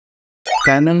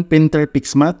Canon printer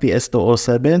PIXMA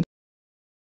TS207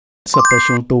 sa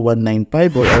presyong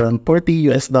 2195 or around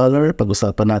 $40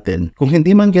 pag-usapan natin. Kung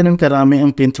hindi man ganun karami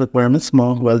ang print requirements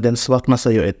mo, well then swak na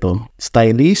sa'yo ito.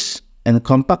 Stylish and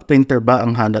compact printer ba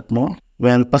ang hanap mo?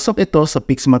 Well, pasok ito sa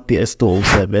PIXMA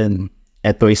TS207.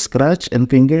 Ito ay scratch and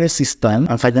finger resistant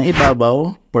ang kanyang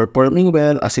ibabaw, performing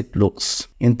well as it looks.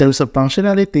 In terms of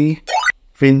functionality,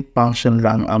 print function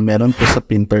lang ang meron po sa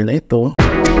printer na ito.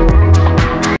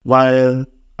 While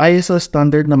ISO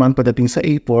standard naman pagdating sa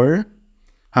A4,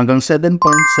 hanggang 7.7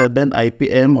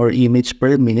 IPM or image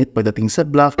per minute pagdating sa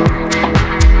black,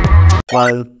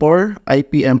 while 4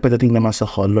 IPM pagdating naman sa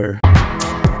color.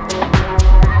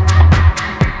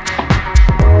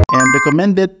 And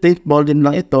recommended print volume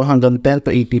lang ito hanggang 10 to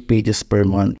 80 pages per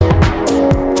month.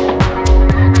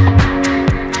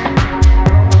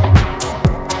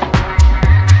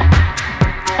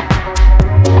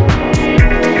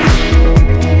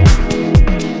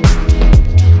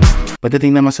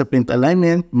 Pagdating naman sa print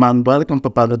alignment, manual kung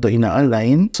paano ito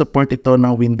ina-align. Support ito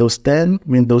ng Windows 10,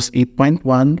 Windows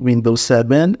 8.1, Windows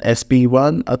 7,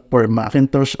 SP1 at for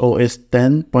Macintosh OS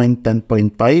 10.10.5,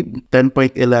 10.11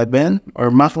 or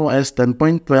Mac OS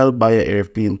 10.12 via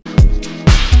Airprint.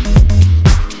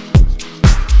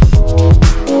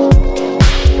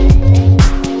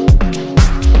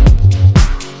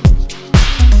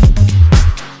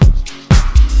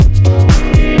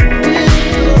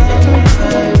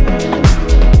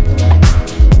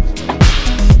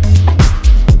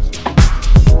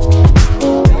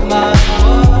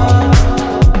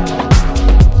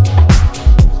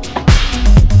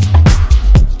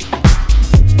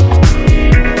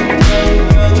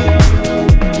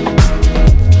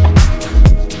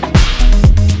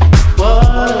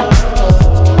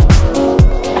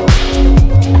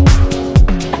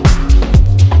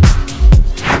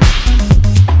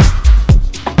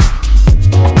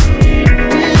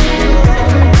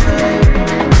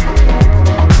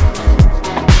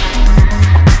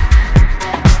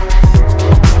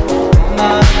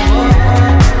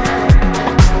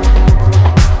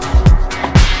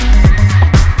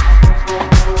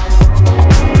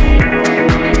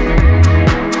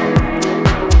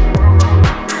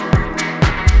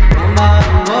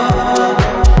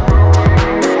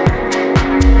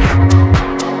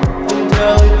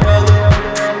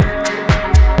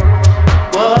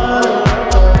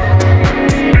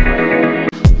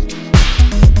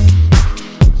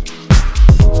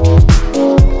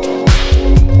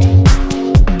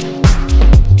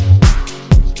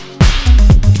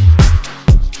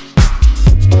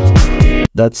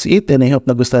 That's it, and I hope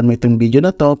nagustuhan mo itong video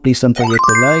na to. Please don't forget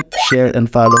to like, share, and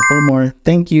follow for more.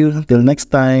 Thank you. Until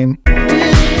next time.